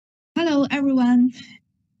Hello, everyone.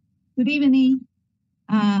 Good evening.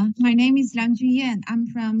 My name is Liang Junyan. I'm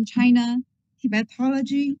from China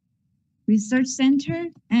Tibetology Research Center,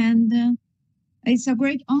 and it's a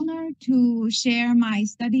great honor to share my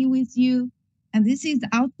study with you. And this is the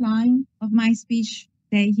outline of my speech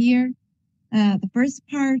today here. The first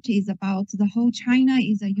part is about the whole China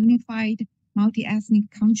is a unified multi-ethnic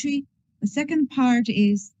country. The second part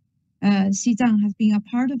is Xizang has been a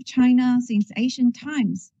part of China since ancient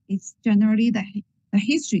times. It's generally the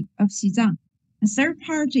history of Xizang. The third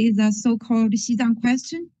part is a so-called Xizang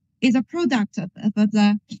question. It's a product of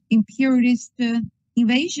the imperialist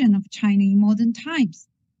invasion of China in modern times.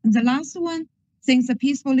 And the last one, since the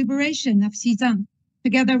peaceful liberation of Xizang,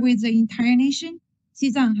 together with the entire nation,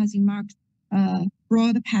 Xizang has emerged a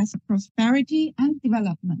broad path of prosperity and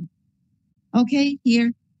development. Okay,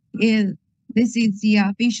 this is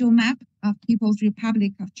the visual map of People's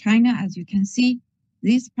Republic of China. As you can see,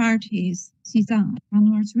 this part is Xizang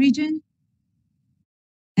Autonomous Region.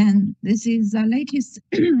 And this is the latest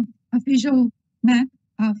official map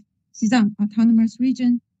of Xizang Autonomous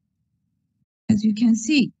Region, as you can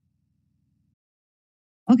see.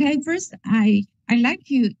 Okay, first, I like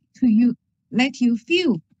let you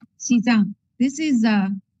feel Xizang. This is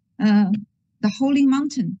the holy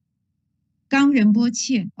mountain, Gang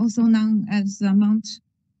Rinpoche, also known as Mount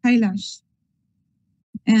Kailash.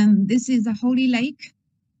 And this is a holy lake,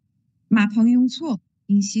 Ma Pengyong Cuo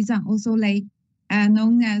in Xizang, also lake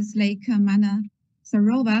known as Lake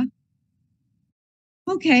Manasarova.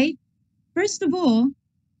 Okay, first of all,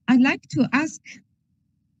 I'd like to ask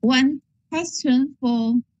one question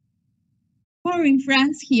for foreign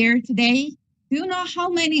friends here today. Do you know how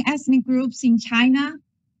many ethnic groups in China?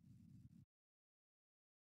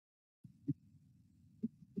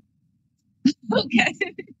 Okay,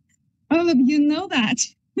 all of you know that.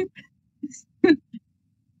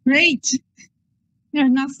 Great. There are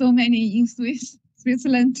not so many in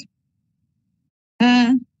Switzerland.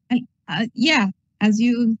 Yeah, as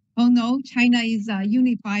you all know, China is a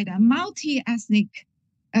unified, multi-ethnic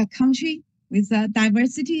country with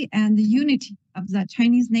diversity and unity of the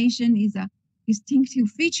Chinese nation is a distinctive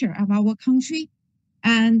feature of our country.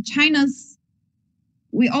 And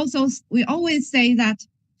we always say that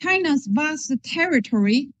China's vast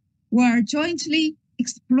territory were jointly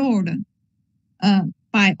explored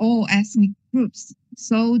by all ethnic groups.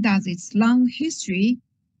 So does its long history,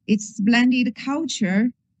 its splendid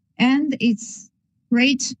culture, and its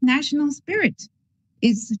great national spirit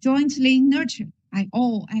is jointly nurtured by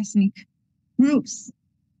all ethnic groups.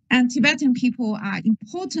 And Tibetan people are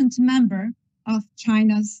important member of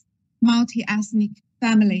China's multi-ethnic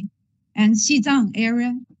family. And Xizang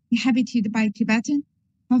area inhabited by Tibetan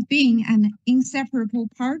have been an inseparable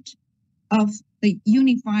part of the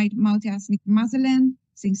unified multi-ethnic motherland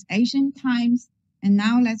since ancient times. And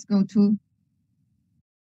now let's go to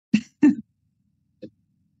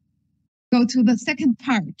the second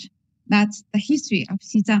part. That's the history of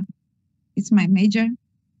Xizang. It's my major.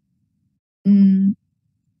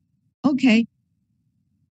 Okay.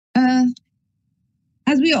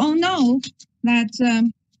 As we all know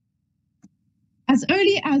that as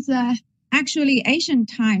early as actually ancient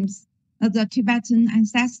times, the Tibetan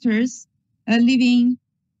ancestors living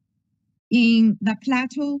in the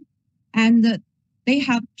plateau, and they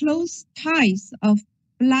have close ties of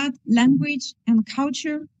blood, language, and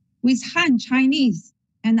culture with Han Chinese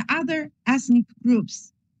and other ethnic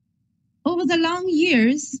groups. Over the long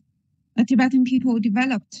years, the Tibetan people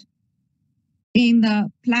developed in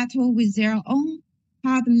the plateau with their own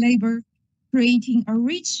hard labor, creating a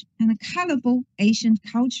rich and colorful ancient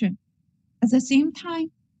culture. At the same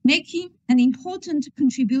time, making an important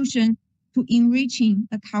contribution to enriching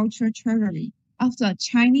the cultural treasury of the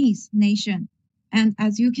Chinese nation. And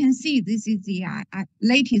as you can see, this is the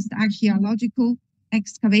latest archaeological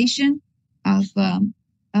excavation of a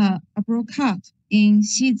brokat in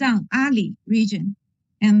Xizang Ali region.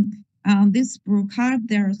 And this brokat,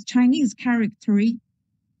 there's Chinese characters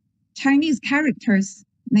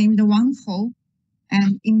named Wang Hou.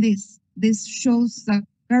 And in this shows the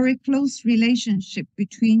very close relationship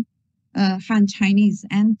between Han Chinese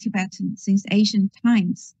and Tibetan since ancient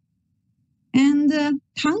times. And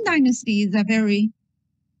Tang Dynasty is a very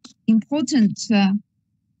important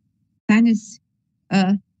dynasty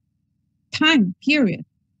time period.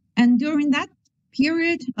 And during that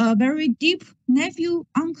period, a very deep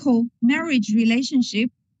nephew-uncle marriage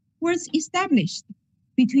relationship was established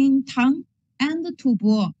between Tang and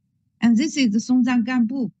Tubo. And this is Songzang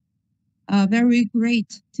Ganbu, a very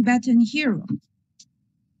great Tibetan hero.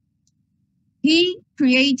 He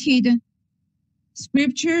created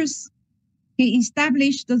scriptures He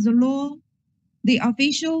established the law, the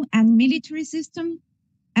official and military system,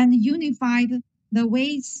 and unified the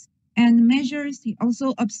weights and measures. He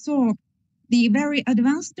also absorbed the very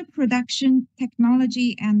advanced production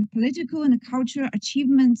technology and political and cultural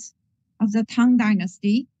achievements of the Tang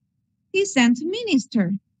Dynasty. He sent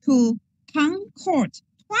minister to Tang court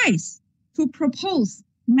twice to propose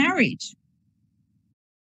marriage.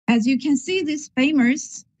 As you can see, this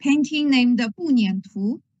famous painting named Bu Nian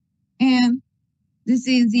Tu, and this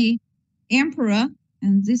is the emperor,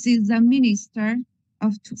 and this is the minister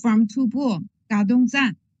from Tubo, Ga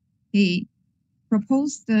Dongzan. He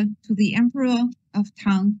proposed to the emperor of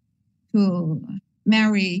Tang to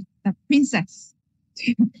marry the princess.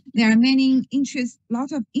 There are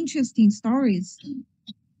lot of interesting stories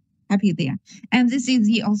happy there. And this is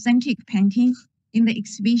the authentic painting in the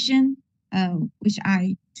exhibition, which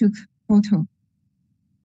I took photo.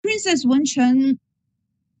 Princess Wenchen,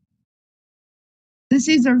 this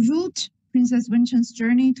is a route, Princess Wenchen's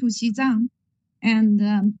journey to Xizang.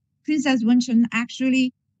 And Princess Wenchen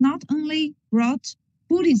actually not only brought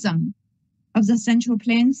Buddhism of the Central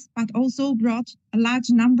Plains, but also brought a large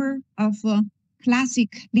number of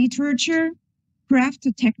classic literature, craft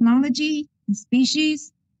technology, and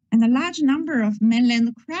species, and a large number of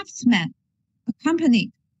mainland craftsmen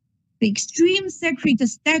accompanied the extreme sacred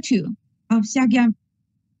statue of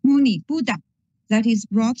Shakyamuni Buddha that is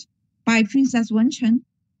brought by Princess Wenchen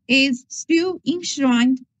is still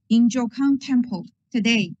enshrined in Jokhang Temple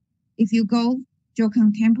today. If you go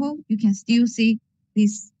Jokhang Temple, you can still see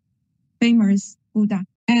this famous Buddha.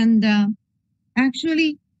 And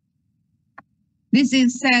actually, this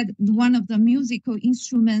is said one of the musical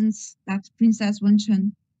instruments that Princess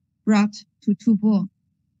Wenchen brought to Tubo.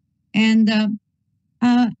 And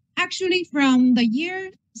actually, from the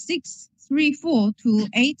year 634 to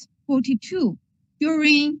 842,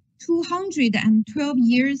 during 212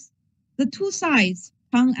 years, the two sides,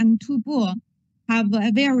 Tang and Tubo, have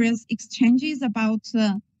various exchanges about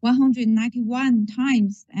 191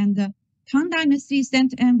 times, and the Tang Dynasty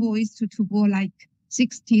sent envoys to Tubo like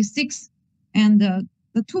 66, and the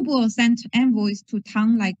Tubo sent envoys to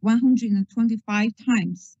Tang like 125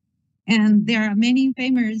 times. And there are many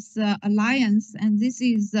famous alliances, and this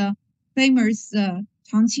is famous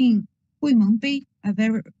Changqing Huimengbei, a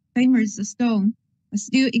very famous stone,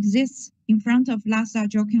 still exists in front of Lhasa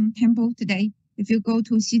Jokhang Temple today. If you go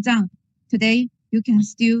to Xizang today, you can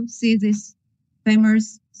still see this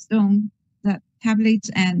famous stone, the tablet,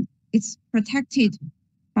 and it's protected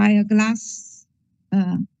by a glass.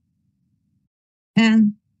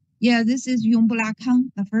 And yeah, this is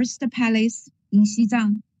Yongbulakang, the first palace in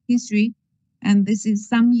Xizang history. And this is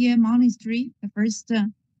Samye Monastery, the first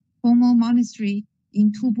formal monastery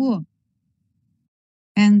in Tubo.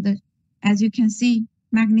 And as you can see,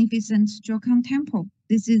 magnificent Jokhang Temple.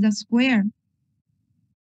 This is a square.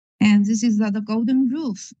 And this is the golden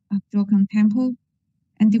roof of Jokhang Temple.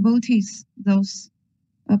 And devotees, those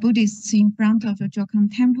Buddhists in front of the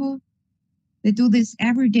Jokhang Temple, they do this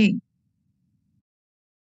every day.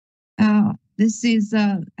 This is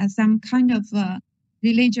some kind of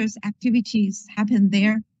religious activities happen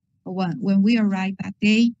there. When we arrive that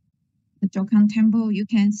day, the Jokhang Temple, you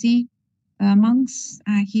can see monks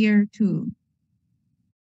are here too.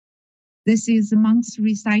 This is monks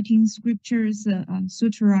reciting scriptures,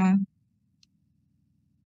 sutra.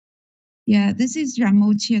 Yeah, this is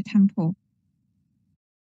Ramochie Temple.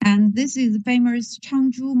 And this is famous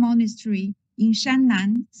Changzhou Monastery in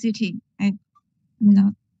Shannan City.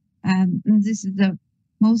 This is the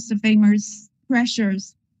most famous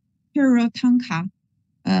precious Tanka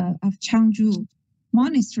of Changzhou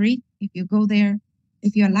Monastery. If you go there,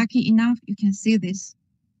 if you're lucky enough, you can see this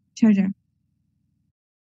treasure.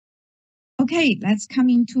 Okay, let's come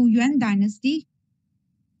into Yuan Dynasty.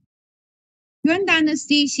 Yuan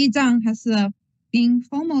Dynasty, Xizang has been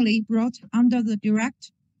formally brought under the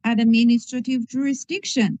direct administrative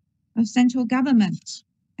jurisdiction of central government.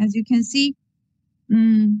 As you can see,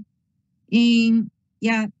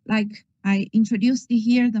 like I introduced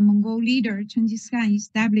here, the Mongol leader Genghis Khan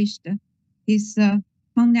established his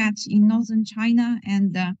Khanate in northern China,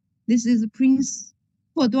 and this is Prince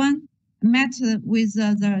Huoduan met with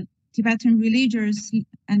the Tibetan religious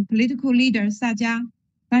and political leader Sakya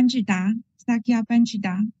Banjida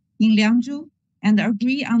in Liangzhou, and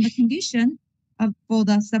agree on the condition for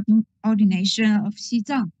the subordination of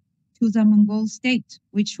Xizang to the Mongol state,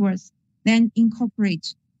 which was then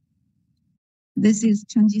incorporated. This is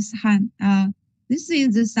Genghis Khan. This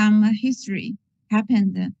is some history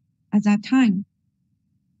happened at that time,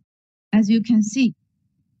 as you can see.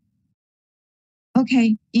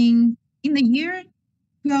 Okay, in the year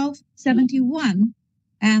 1271,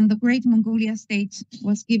 and the Great Mongolia state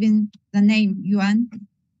was given the name Yuan,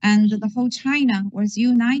 and the whole China was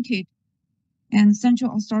united, and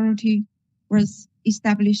central authority was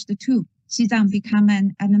established too. Xizang became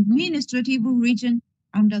an administrative region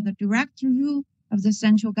under the direct rule of the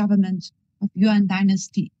central government of Yuan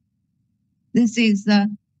dynasty. This is a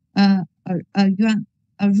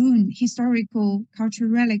rune historical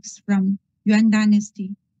cultural relics from Yuan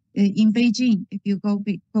dynasty in Beijing. If you go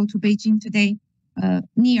to Beijing today,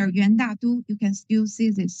 near Yuandadu, you can still see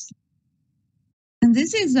this. And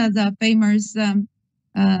this is the famous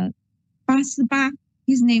Basiba.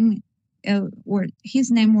 His name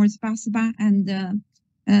was Basiba, and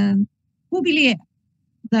Hubilie,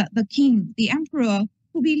 the king, the emperor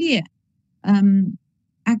Hubilie,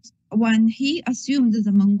 when he assumed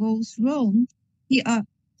the Mongol throne, he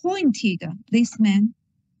appointed this man,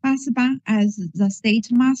 Basiba, as the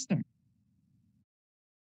state master.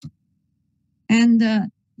 And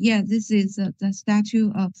this is the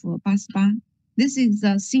statue of Basiba. This is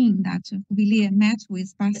the scene that Hubilie met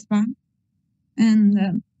with Basiba.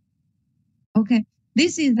 And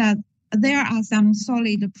this is that there are some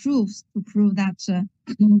solid proofs to prove that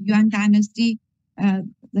in Yuan dynasty, the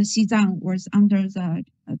Xizang was under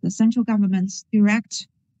the central government's direct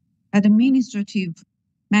administrative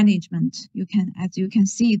management. As you can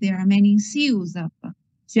see, there are many seals of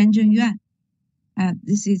Xuanzhen Yuan.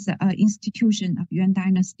 This is an institution of Yuan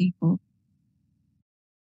dynasty. For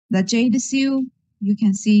the jade seal, you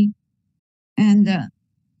can see, and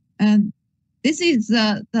this is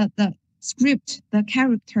the script, the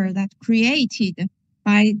character that created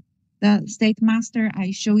by the state master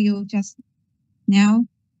I show you just now,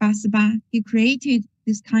 Basiba. He created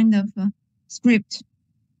this kind of script.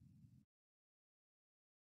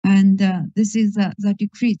 And this is the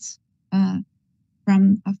decrees of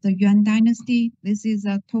the Yuan dynasty. This is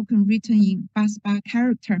a token written in Basiba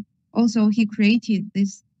character. Also, he created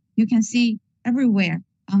this. You can see everywhere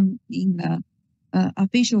in the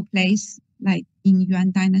official place, like in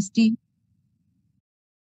Yuan dynasty.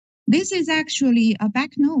 This is actually a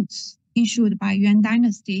back notes issued by Yuan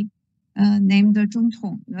dynasty, named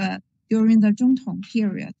Zhongtong, during the Zhongtong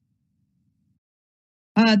period.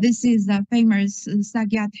 This is a famous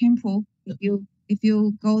Sagya temple. If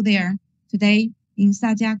you go there today in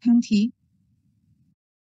Sajia County,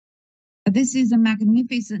 this is a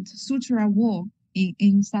magnificent sutra wall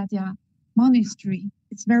in Sajia Monastery.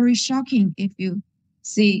 It's very shocking if you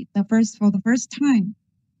see for the first time.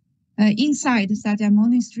 Inside Sajia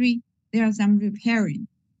Monastery, there are some repairing,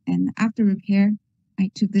 and after repair, I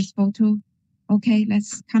took this photo. Okay,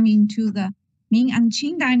 let's come into the Ming and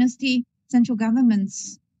Qing dynasty. Central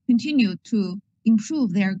governments continue to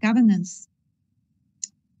improve their governance.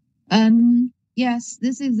 Yes,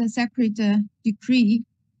 this is a sacred decree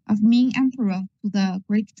of Ming Emperor to the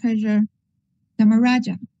great treasure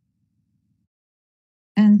Dhamaraja.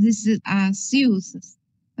 And this is seals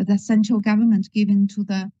the central government given to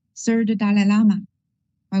the third Dalai Lama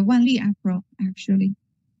by Wanli Emperor, actually.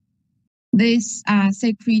 This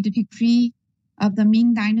sacred decree of the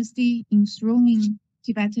Ming dynasty enthroning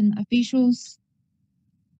Tibetan officials.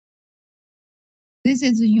 This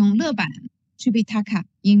is Yongle Ban Tripitaka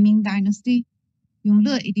in Ming dynasty,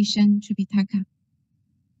 Yongle edition Tripitaka.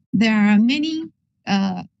 There are many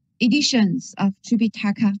editions of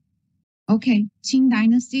Tripitaka. Okay, Qing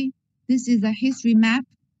dynasty. This is a history map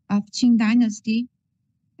of Qing dynasty,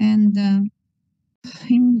 and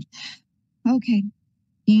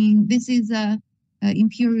this is a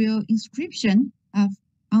imperial inscription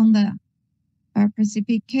on the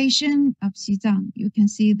pacification of Xizang. You can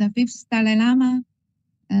see the 5th Dalai Lama,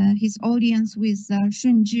 his audience with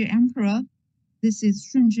Shunzhi Emperor. This is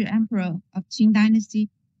Shunzhi Emperor of Qing dynasty.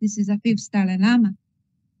 This is the 5th Dalai Lama.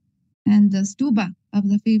 And the stupa of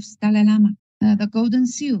the 5th Dalai Lama, the golden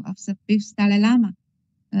seal of the 5th Dalai Lama,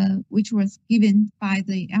 which was given by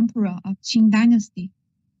the Emperor of Qing dynasty.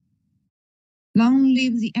 Long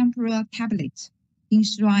live the Emperor tablet,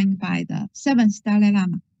 enshrined by the 7th Dalai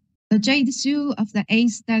Lama. The jade seal of the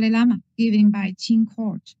 8th Dalai Lama, given by Qing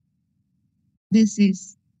court. This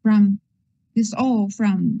is all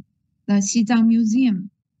from the Xizang Museum.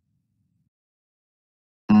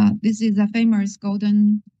 This is a famous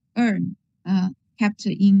golden urn kept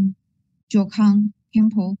in Jiukang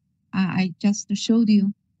Temple. I just showed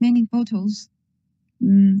you many photos.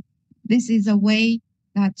 This is a way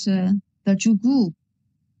that the Zhugu,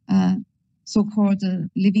 so-called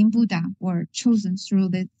living Buddha, were chosen through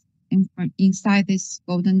this inside this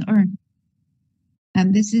golden urn.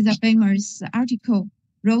 And this is a famous article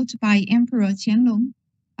wrote by Emperor Qianlong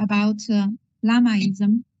about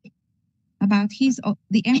Lamaism. about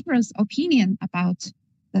the emperor's opinion about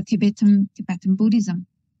the Tibetan Buddhism.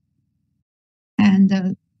 And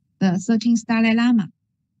the 13th Dalai Lama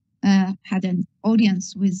had an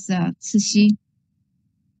audience with Cixi.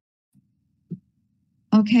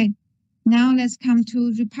 Okay, now let's come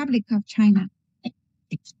to Republic of China.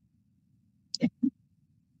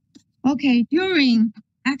 Okay,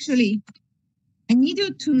 actually, I need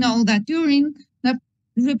you to know that during the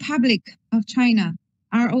Republic of China,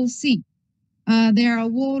 ROC, there are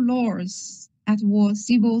warlords at war,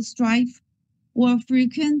 civil strife were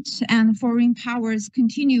frequent, and foreign powers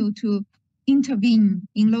continue to intervene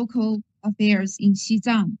in local affairs in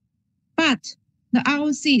Xizang. But the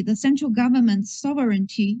ROC, the central government's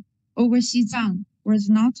sovereignty over Xizang, was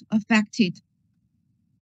not affected.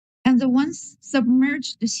 And the once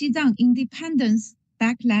submerged Xizang independence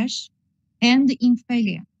backlash ended in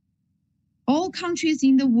failure. All countries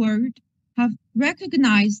in the world have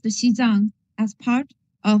recognized Xizang as part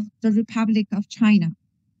of the Republic of China.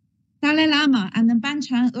 Dalai Lama and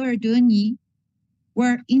Banchan Erdeni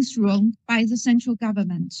were enthroned by the central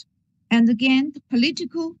government and gained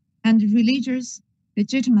political and religious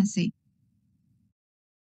legitimacy.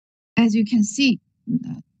 As you can see,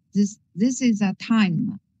 this is a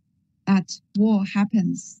time that war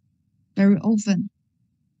happens very often,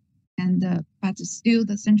 and but still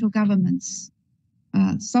the central government's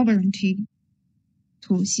sovereignty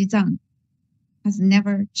to Xizang has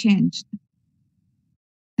never changed.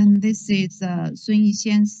 And this is Sun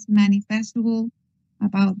Yixin's manifesto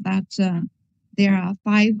about that there are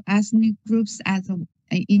 5 ethnic groups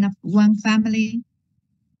in one family.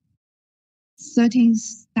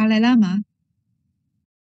 13th Dalai Lama,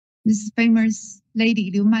 this famous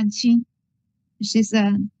lady Liu Manqing, she's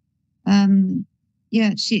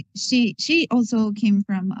she also came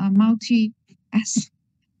from a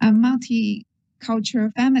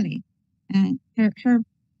multicultural family, and her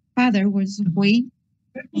father was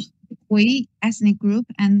Hui ethnic group,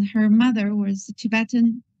 and her mother was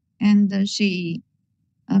Tibetan, and she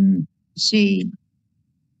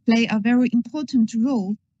played a very important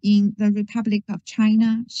role in the Republic of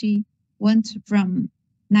China. She went from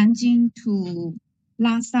Nanjing to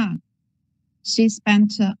Lhasa. She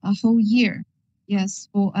spent a whole year. Yes,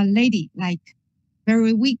 for a lady, like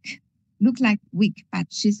very weak, look like weak, but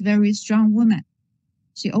she's a very strong woman.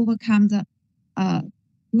 She overcome the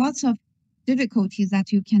lots of difficulties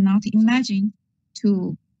that you cannot imagine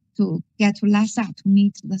to get to Lhasa to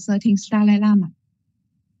meet the 13th Dalai Lama.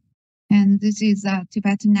 And this is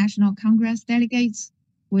Tibetan National Congress delegates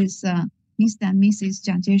with Mr. and Mrs.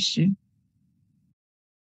 Jiang Jieshi.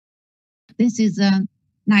 This is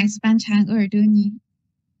nice Banchan Erdeni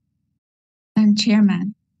and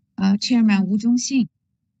Chairman Wu Zhongxing.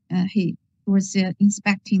 He was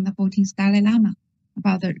inspecting the 14th Dalai Lama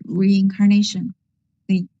about the reincarnation.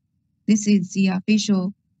 This is the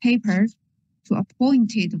official paper to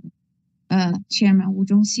appointed Chairman Wu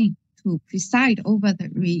Zhongxing to preside over the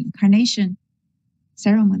reincarnation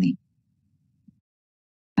ceremony.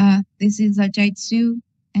 This is a Jade Seal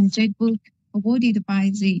and Jade Book awarded by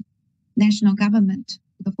the national government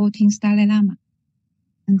to the 14th Dalai Lama.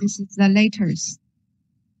 And this is the letters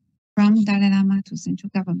from Dalai Lama to central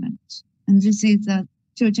government. And this is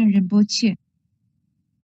Zhezhen Rinpoche.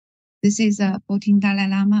 This is 14th Dalai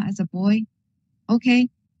Lama as a boy. Okay,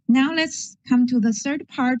 now let's come to the third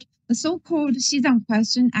part. The so-called Xizang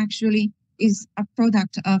question actually is a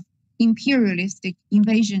product of imperialistic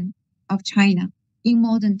invasion of China in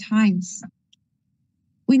modern times.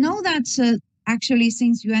 We know that actually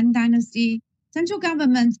since Yuan dynasty, central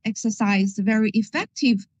government exercised very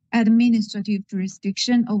effective administrative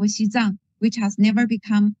jurisdiction over Xizang, which has never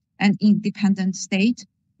become an independent state.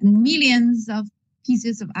 And millions of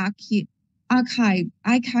pieces of archival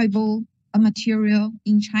material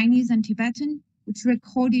in Chinese and Tibetan, which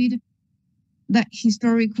recorded the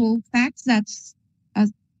historical facts that,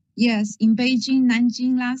 yes, in Beijing,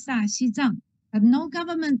 Nanjing, Lhasa, Xizang, but no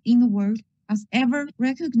government in the world has ever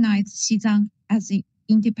recognized Xizang as an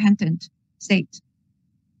independent state.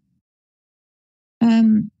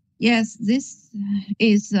 Yes, this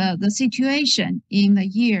is the situation in the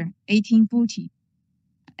year 1840.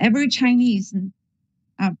 Every Chinese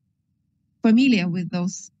are familiar with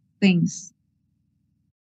those things.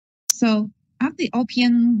 So after the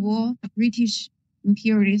Opium War, the British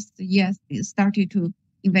imperialists, yes, started to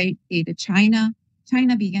invade China.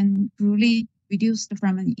 China began gradually reduced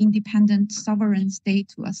from an independent sovereign state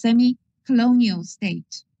to a semi-colonial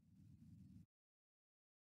state.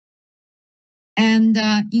 And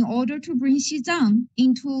in order to bring Xizang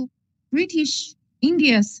into British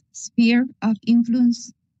India's sphere of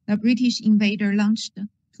influence, the British invader launched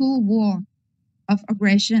 2 wars of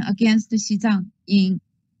aggression against Xizang in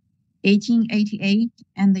 1888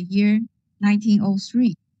 and the year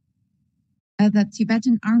 1903. The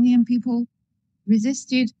Tibetan Armenian people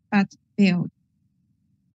resisted but failed.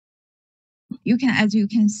 As you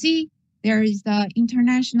can see, there is the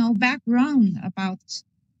international background about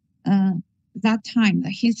that time,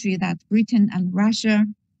 the history that Britain and Russia,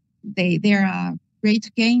 there are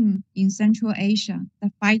great game in Central Asia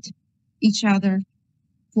that fight each other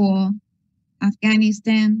for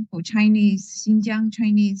Afghanistan, for Chinese Xinjiang,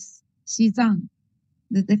 Chinese Xizang,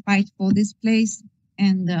 that they fight for this place.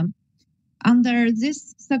 And under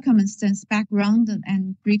this circumstance background,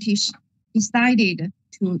 and British decided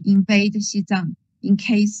to invade Xizang in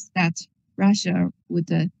case that Russia would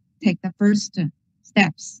take the first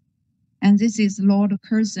steps. And this is Lord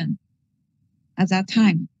Curzon at that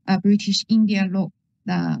time, a British India law,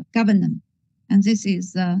 the governor. And this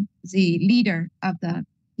is the leader of the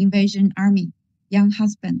invasion army, young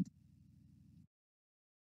husband.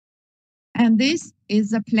 And this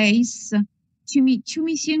is the place,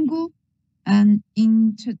 Chumixiangu, and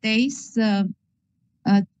in today's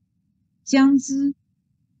Jiangzi,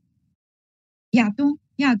 Yadong,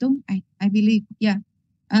 I believe, yeah.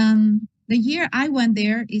 The year I went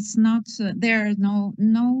there, it's not there are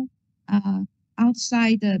no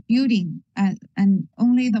outside building and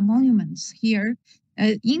only the monuments here.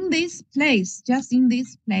 In this place, just in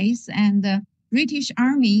this place, and the British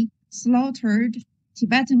Army slaughtered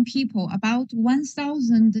Tibetan people, about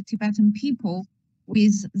 1,000 Tibetan people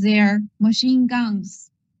with their machine guns.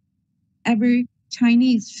 Every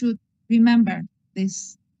Chinese should remember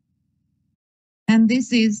this. And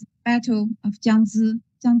this is Battle of Jiangzi,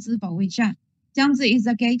 Jiangzi 保卫战. Jiangzi is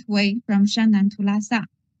a gateway from Shannan to Lhasa.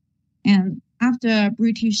 And after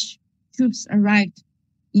British troops arrived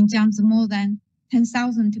in Jiangzi, more than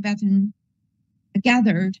 10,000 Tibetans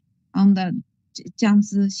gathered on the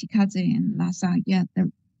Jiangzi, Shikaze, and Lhasa.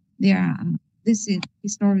 Yeah, this is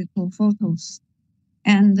historical photos.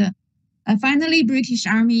 And finally, British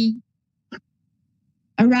Army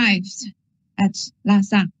arrived at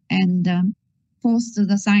Lhasa and forced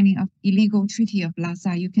the signing of illegal Treaty of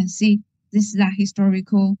Lhasa. You can see this is a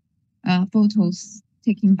historical photos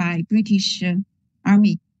taken by British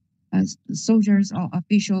Army soldiers or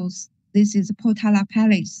officials. This is Potala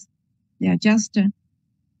Palace. They are just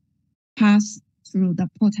passed through the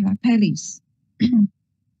Potala Palace.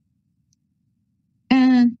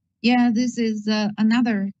 And yeah, this is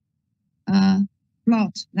another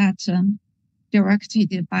plot that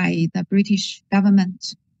directed by the British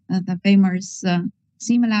government, the famous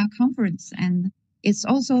Simla Conference, and it's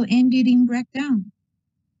also ended in breakdown.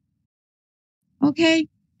 Okay,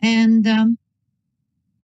 and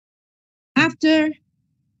after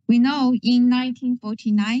we know in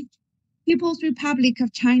 1949, People's Republic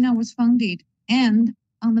of China was founded, and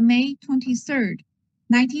on the May 23rd,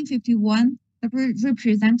 1951, the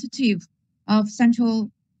representative of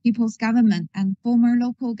Central People's Government and former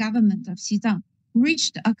local government of Xizang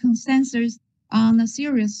reached a consensus on the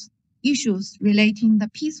serious issues relating the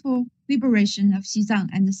peaceful liberation of Xizang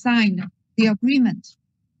and signed the agreement.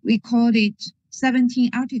 We called it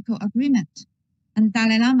 17-Article Agreement. And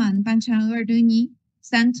Dalai Lama and Panchen Erdeni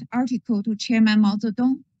sent article to Chairman Mao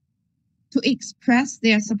Zedong to express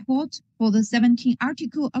their support for the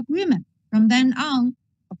 17-Article Agreement. From then on,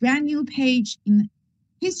 a brand new page in the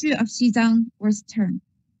history of Xizang was turned.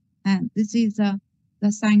 And this is the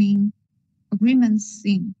signing agreement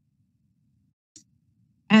scene.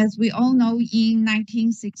 As we all know, in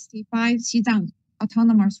 1965, Xizang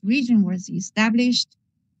Autonomous Region was established.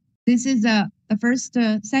 This is the first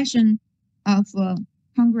session of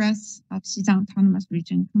Congress of Xizang Autonomous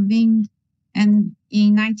Region convened. And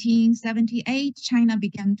in 1978, China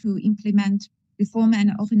began to implement reform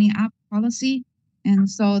and opening up policy. And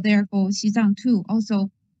so therefore, Xizang too also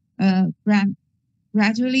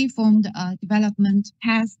gradually formed a development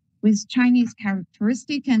path with Chinese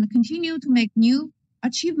characteristic and continue to make new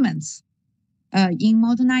achievements in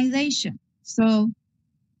modernization. So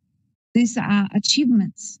these are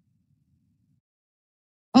achievements.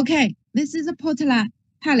 Okay, this is a Potala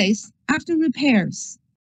Palace after repairs.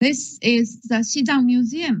 This is the Xizang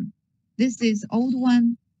Museum. This is old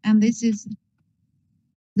one, and this is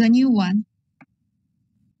the new one.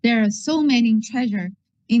 There are so many treasure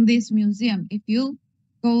in this museum. If you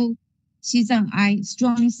go Xizang, I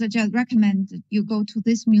strongly recommend you go to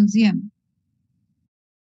this museum.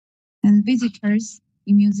 And visitors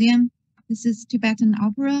in museum, this is Tibetan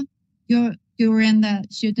opera during the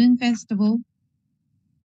Shidun Festival,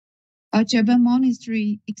 a Japan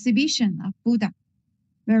monastery exhibition of Buddha,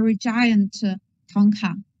 very giant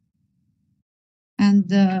Tongka. and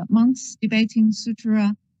monks debating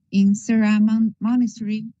sutra in Sera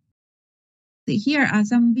Monastery. Here are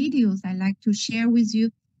some videos I'd like to share with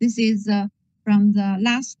you. This is from the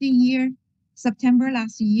last year, September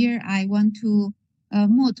last year. I went to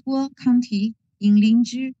Motuo County in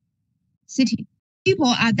Linzhi City. People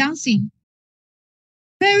are dancing.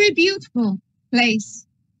 Very beautiful place,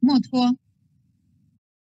 Motuo.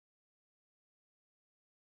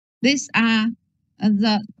 These are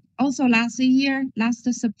also last year, last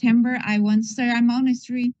September, I went to Sera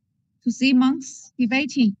Monastery to see monks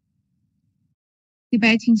debating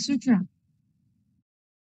sutra.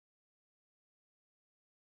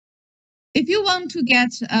 If you want to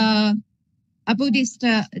get a Buddhist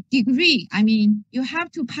degree, I mean, you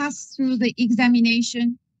have to pass through the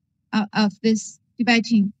examination of this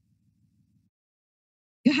debating.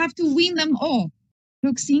 You have to win them all.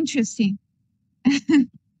 Looks interesting.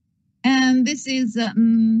 And this is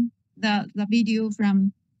the video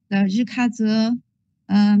from the Rikaze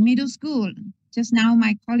middle school. Just now,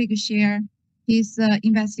 my colleague shared his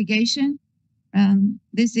investigation.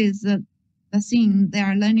 This is the thing they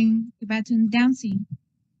are learning Tibetan dancing.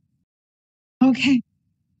 Okay.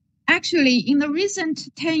 Actually, in the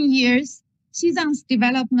recent 10 years, Xizang's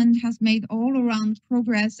development has made all-around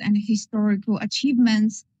progress and historical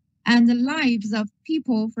achievements, and the lives of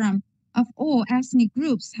people of all ethnic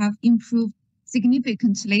groups have improved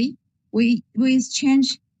significantly. With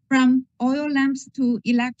change from oil lamps to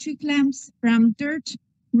electric lamps, from dirt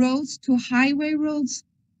roads to highway roads,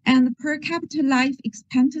 and per capita life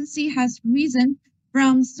expectancy has risen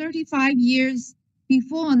from 35 years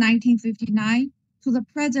before 1959 to the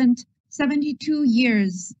present 72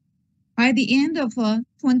 years. By the end of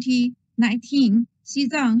 2019,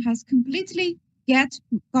 Xizang has completely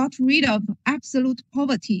got rid of absolute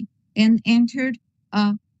poverty and entered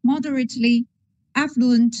a moderately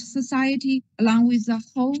affluent society along with the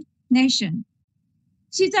whole nation.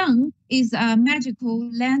 Xizang is a magical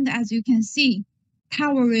land, as you can see.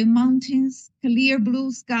 Towering mountains, clear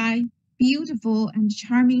blue sky, beautiful and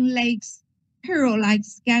charming lakes, pearl-like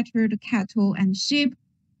scattered cattle and sheep,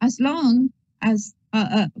 as long as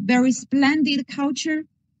a very splendid culture,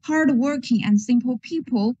 hardworking and simple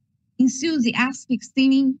people, enthusiastic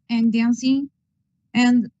singing and dancing.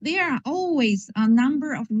 And there are always a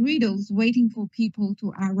number of riddles waiting for people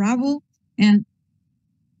to unravel. And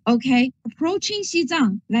okay, approaching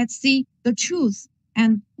Xizang, let's see the truth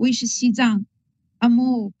and wish Xizang a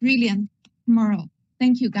more brilliant tomorrow.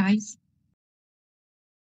 Thank you, guys.